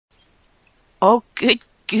Oh, good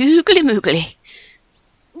googly moogly.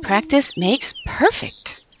 Practice makes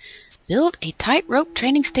perfect. Build a tightrope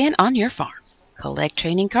training stand on your farm. Collect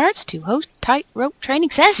training cards to host tightrope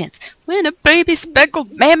training sessions. Win a baby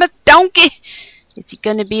speckled mammoth donkey. Is it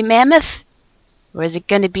gonna be mammoth? Or is it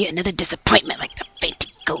gonna be another disappointment like the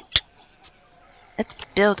fainting goat? Let's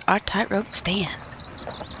build our tightrope stand.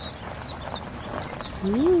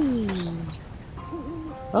 Ooh.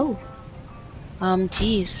 Oh.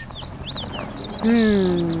 Geez.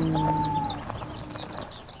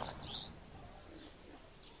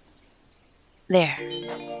 There.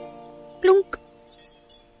 Plunk.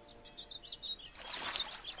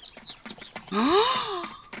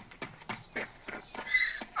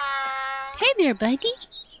 Hey there, buddy.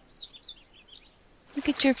 Look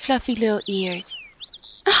at your fluffy little ears.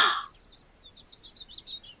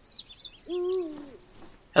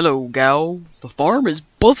 Hello, gal. The farm is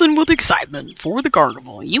buzzing with excitement for the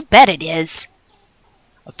carnival. You bet it is.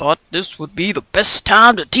 I thought this would be the best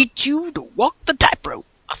time to teach you to walk the tightrope.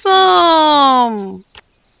 Awesome!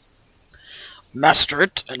 Master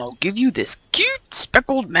it, and I'll give you this cute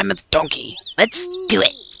speckled mammoth donkey. Let's do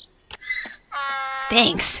it.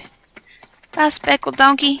 Thanks. Bye, Speckled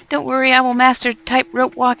Donkey. Don't worry, I will master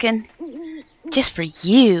tightrope walking. Just for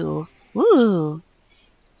you. Woo!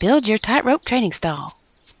 Build your tightrope training stall.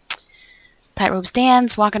 Tightrope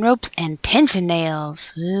stands, walking ropes, and tension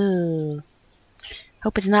nails. Ooh.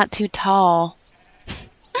 Hope it's not too tall.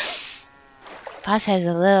 Boss has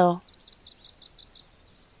a little.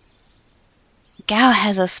 Gal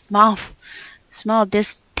has a small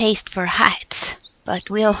distaste for heights, but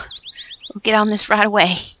we'll get on this right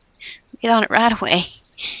away. Get on it right away.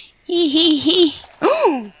 Hee hee hee.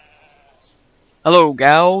 Ooh. Hello,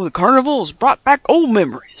 gal. The carnival's brought back old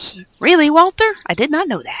memories. Really, Walter? I did not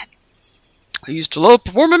know that. I used to love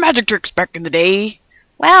performing magic tricks back in the day.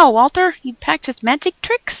 Wow, Walter, you practice magic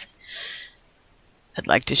tricks? I'd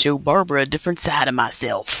like to show Barbara a different side of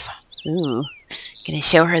myself. Ooh. Gonna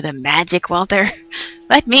show her the magic, Walter?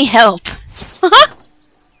 Let me help.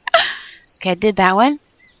 Okay, I did that one.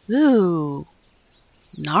 Ooh.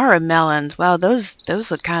 Nara melons. Wow, those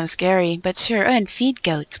look kind of scary. But sure, and feed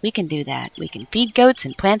goats. We can do that. We can feed goats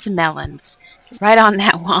and plant some melons. Get right on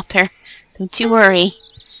that, Walter. Don't you worry.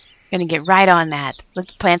 Gonna get right on that.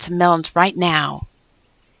 Let's plant some melons right now.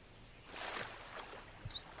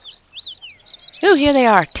 Ooh, here they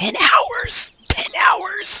are. 10 hours. 10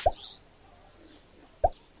 hours.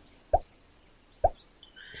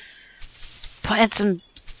 Plant some...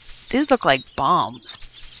 These look like bombs.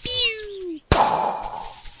 Pew!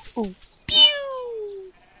 Ooh.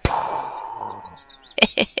 Pew!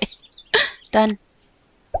 Done.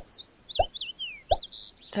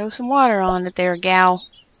 Throw some water on it there, gal.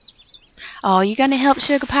 Oh, you gonna help,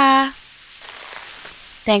 Sugar Pie?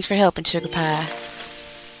 Thanks for helping, Sugar Pie.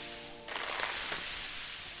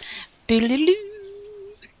 Boodaloo.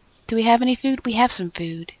 Do we have any food? We have some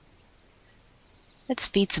food. Let's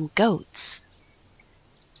feed some goats.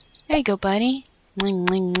 There you go, buddy. Mwing,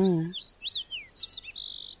 mwing, mwing.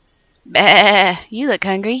 Bah, you look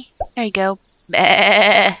hungry. There you go.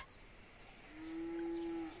 Bah.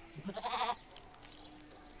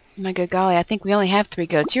 My good golly, I think we only have 3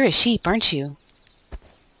 goats. You're a sheep, aren't you?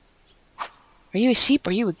 Are you a sheep or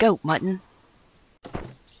are you a goat, Mutton?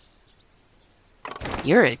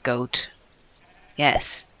 You're a goat.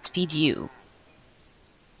 Yes, let's feed you.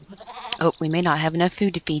 Oh, we may not have enough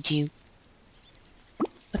food to feed you.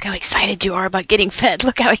 Look how excited you are about getting fed.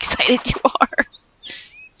 Look how excited you are.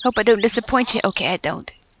 Hope I don't disappoint you. Okay, I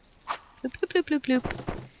don't. Bloop, bloop, bloop, bloop, bloop.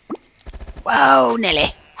 Whoa,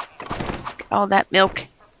 Nelly. Get all that milk.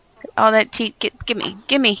 Get all that tea.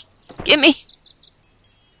 Gimme.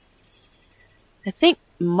 I think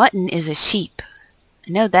Mutton is a sheep.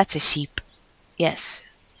 I know that's a sheep. Yes.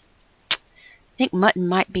 I think Mutton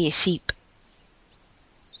might be a sheep.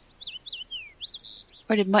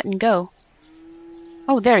 Where did Mutton go?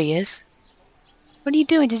 Oh, there he is. What are you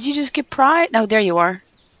doing? Did you just get pried? No, there you are.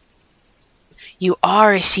 You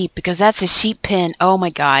are a sheep because that's a sheep pen. Oh my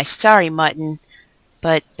gosh. Sorry, Mutton.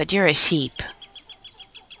 But you're a sheep.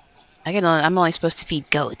 I'm only supposed to feed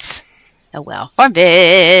goats. Oh well.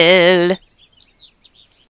 FarmVille!